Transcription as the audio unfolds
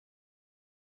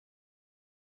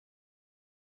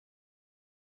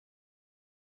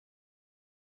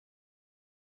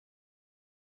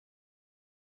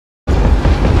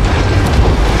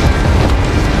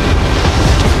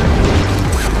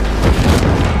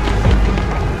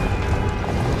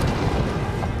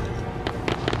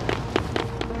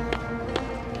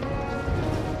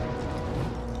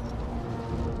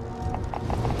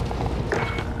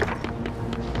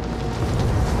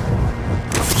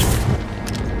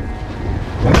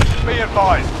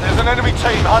advised, there's an enemy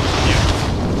team hunting you.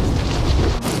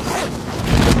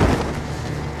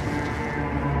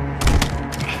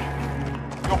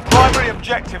 Your primary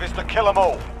objective is to kill them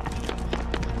all.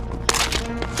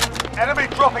 Enemy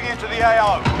dropping into the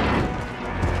AO.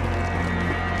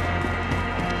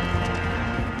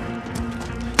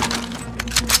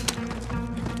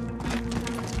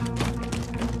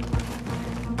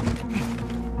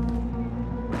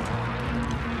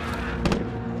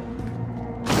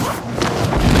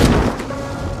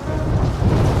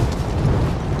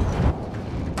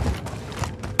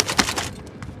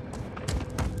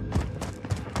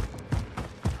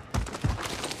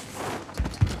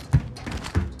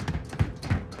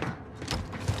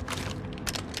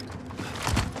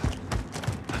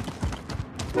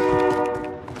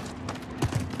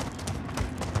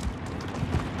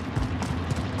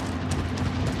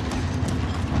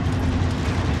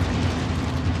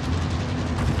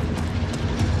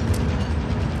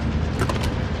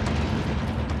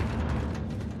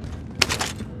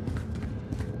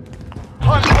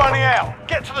 Time's running out.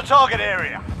 Get to the target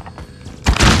area.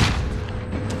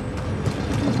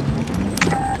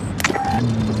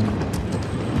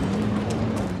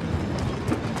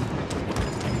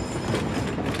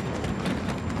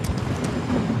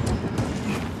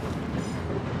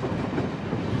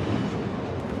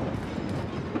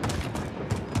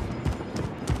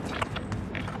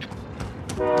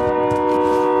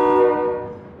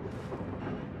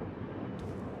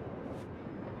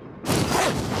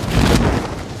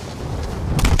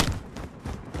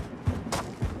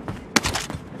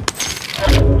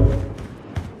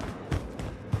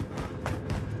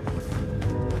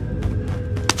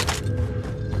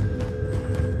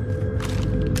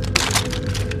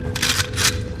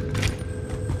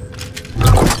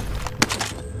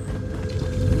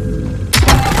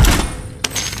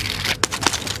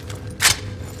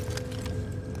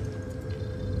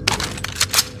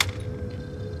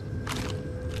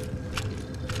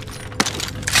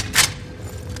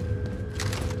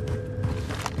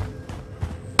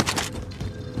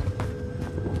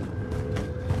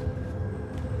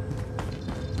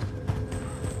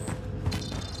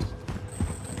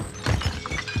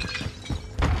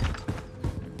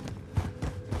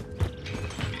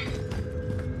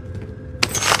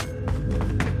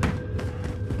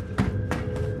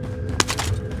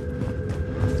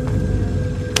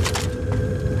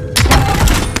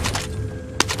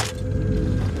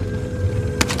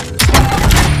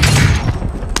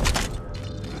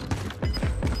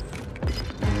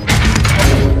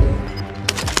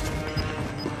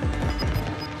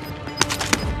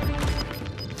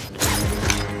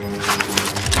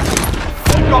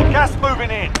 Got gas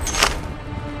moving in.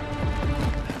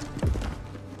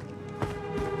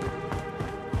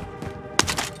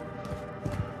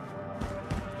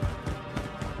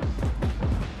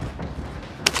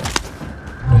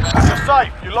 You're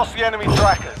safe. You lost the enemy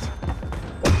trackers.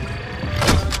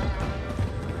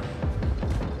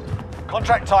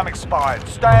 Contract time expired.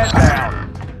 Stand down.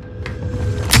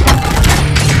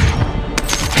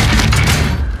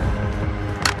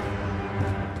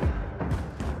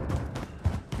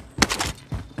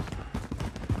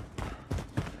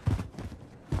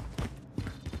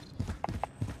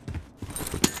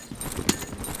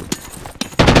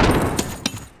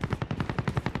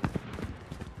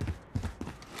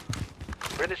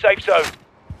 We're in the safe zone.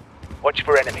 Watch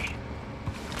for enemy.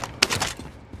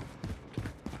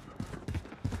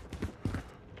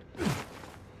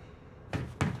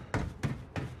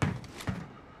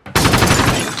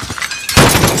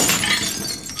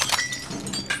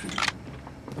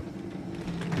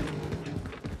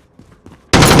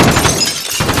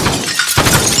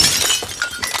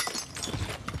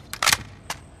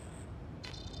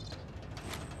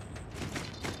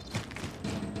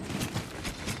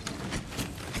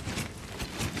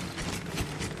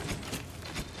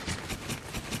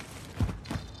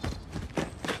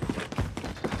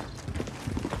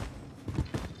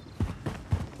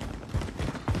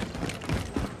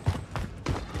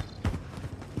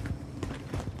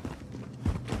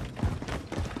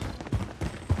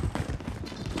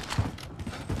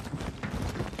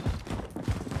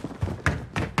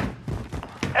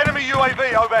 Enemy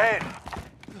UAV overhead.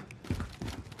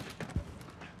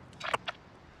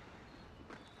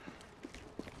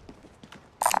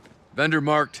 Vendor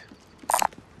marked.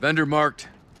 Vendor marked.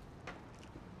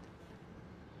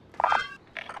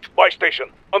 Buy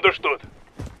station. Understood.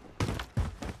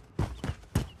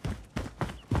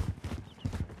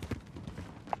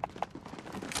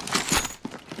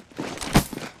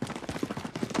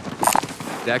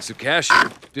 Stacks of cash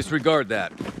here. Disregard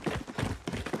that.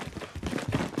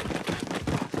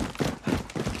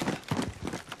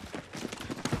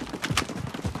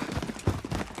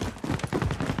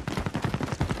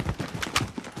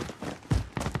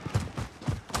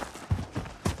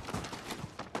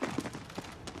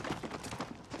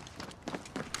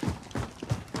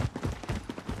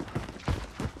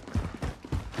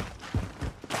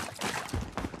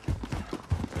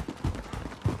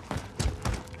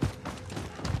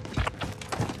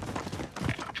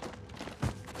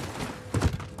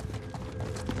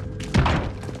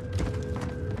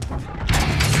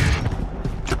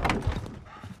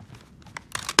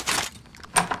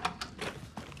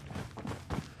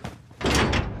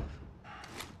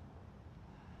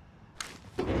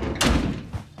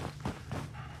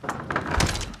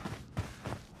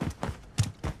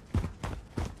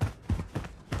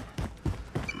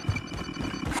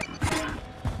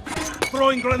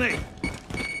 Throwing grenade.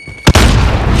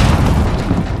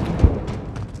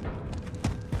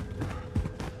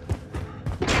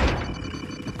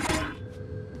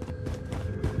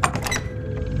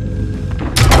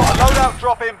 Got a loadout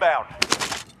drop inbound.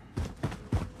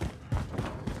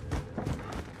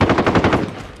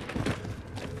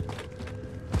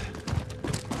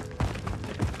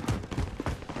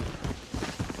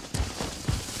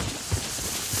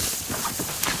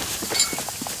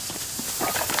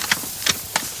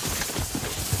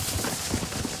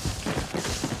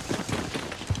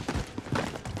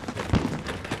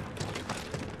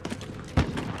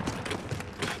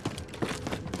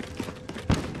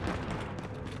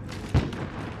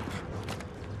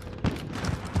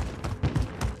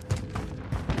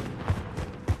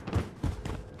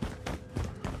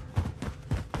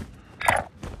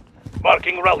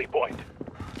 Marking rally point.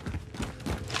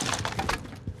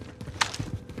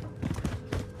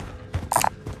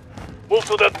 Move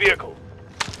to that vehicle.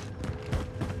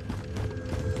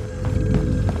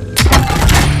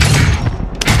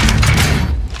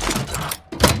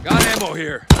 Got ammo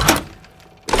here.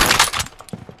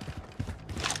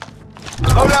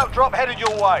 Loadout drop headed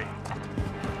your way.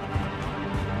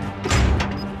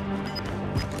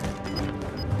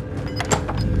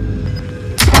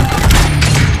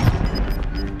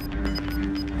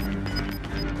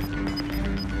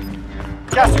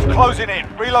 Gas is closing in.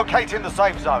 Relocating the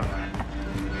safe zone.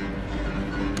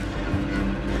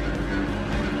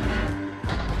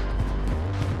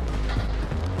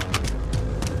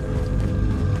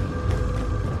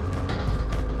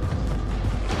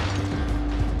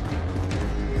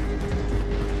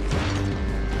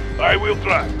 I will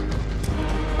drive.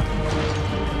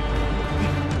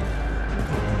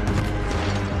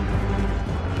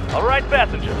 All right,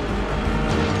 passenger.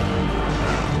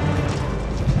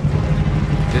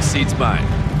 This seat's mine.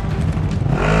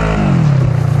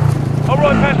 All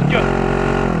right, passenger.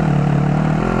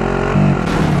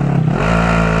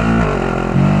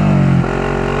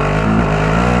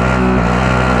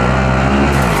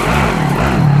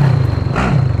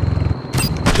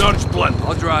 Charge blunt.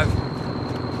 I'll drive.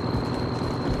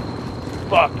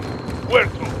 Fuck. We're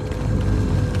through.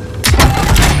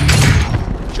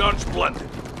 Charge blunted.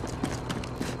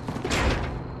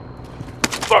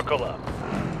 Buckle up.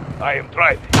 I am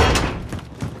driving.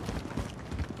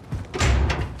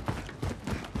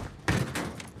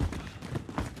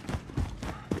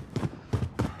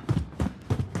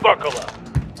 Buckle up.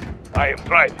 I am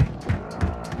driving.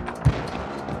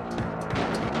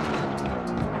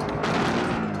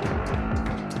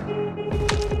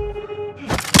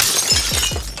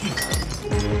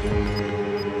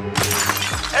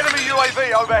 Enemy UAV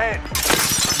overhead.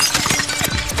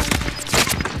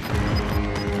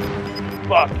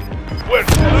 Fuck. We're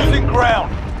Losing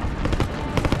ground.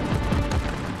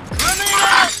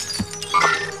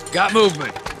 Got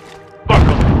movement.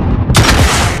 buckle up.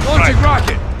 Launching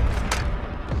rocket.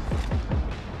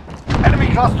 Enemy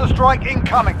cluster strike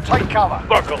incoming. Take cover.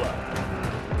 Buckle up.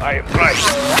 I am driving.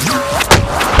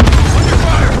 Under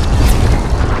fire.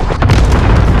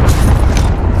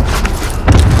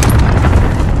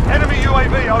 Enemy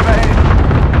UAV overhead.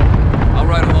 I'll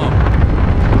ride along.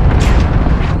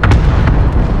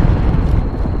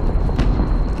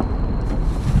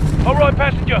 All right,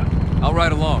 passenger. I'll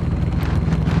ride along.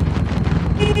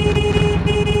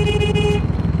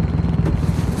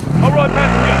 All right,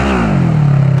 passenger.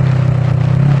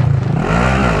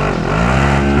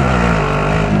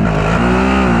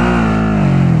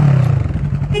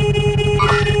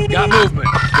 Got movement.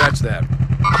 Catch that.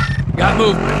 Got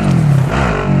movement.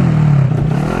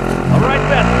 All right,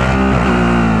 passenger.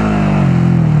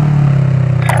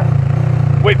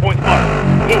 Waypoint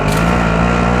marked. Move.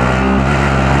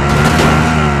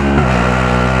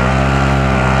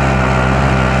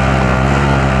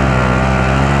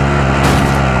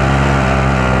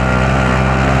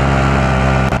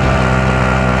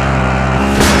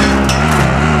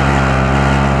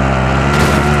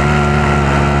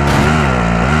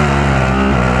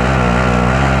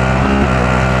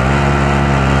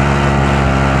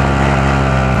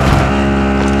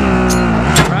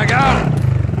 Drag out.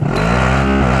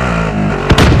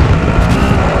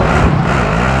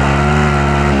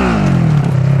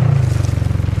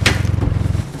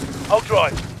 I'll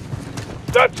drive.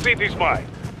 That seat is mine.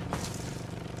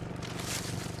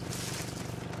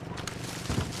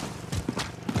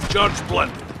 Charge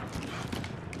blunt.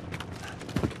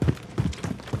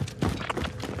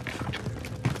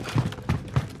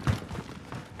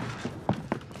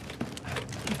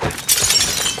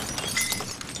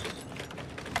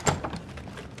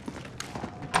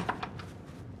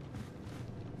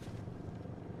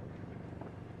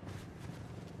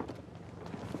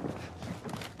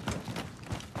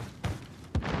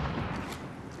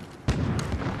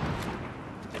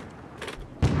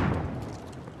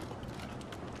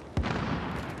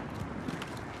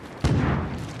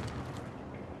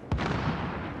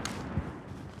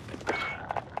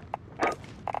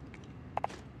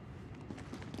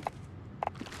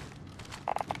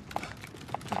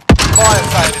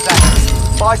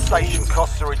 Buy station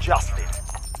costs are adjusted.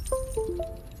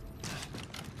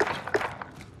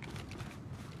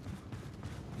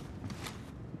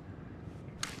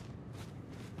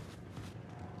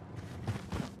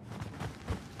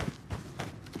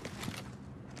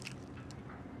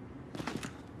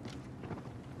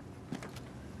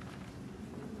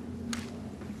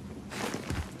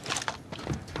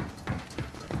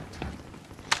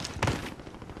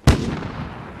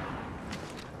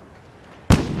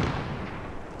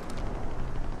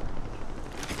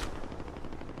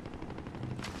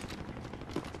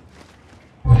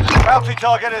 Bounty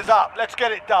target is up. Let's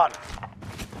get it done.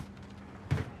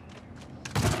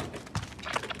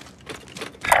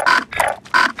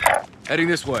 Heading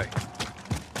this way.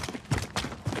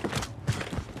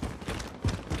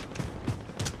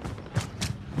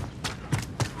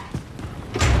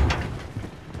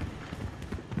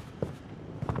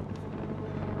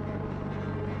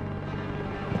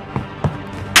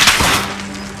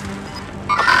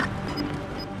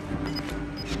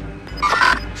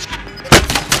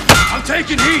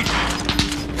 Taking heat!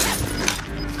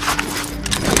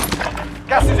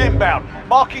 Gas is inbound.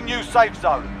 Marking new safe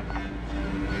zone.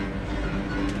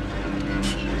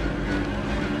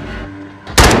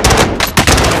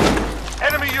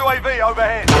 Enemy UAV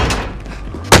overhead.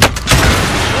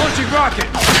 Launching rocket!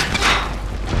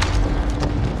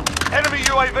 Enemy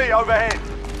UAV overhead.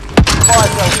 Fire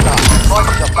cell done.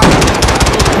 Prices are back.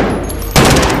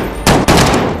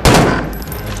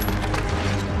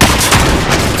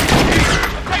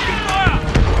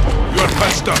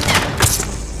 Pressed up.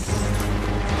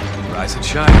 Rise and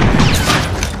shine.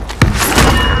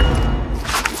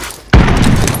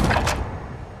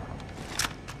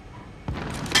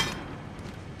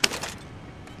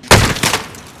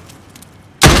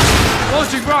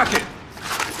 Launching rocket.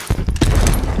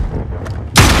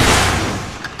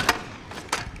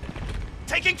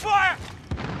 Taking fire!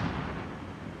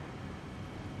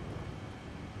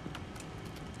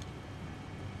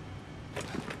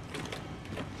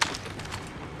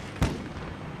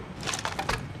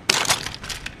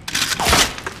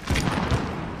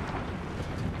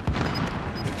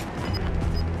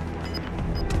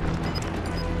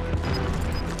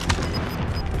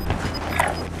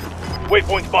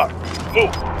 Waypoint marked.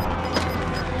 Move.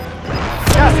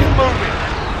 Gas is moving.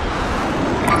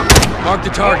 Mark the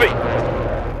target.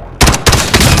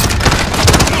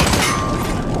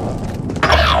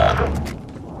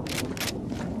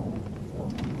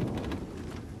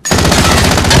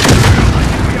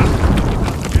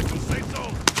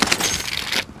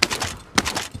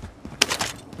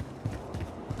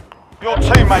 Your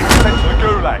teammates are sent to the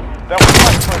gulag. They'll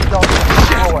fight for a job to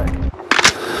destroy.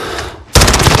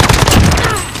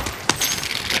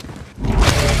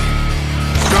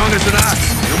 Strong as an ox.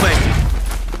 You'll make it.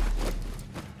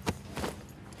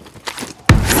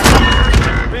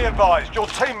 Be advised, your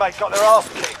teammate got their ass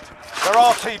kicked. They're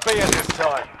RTBing this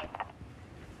time.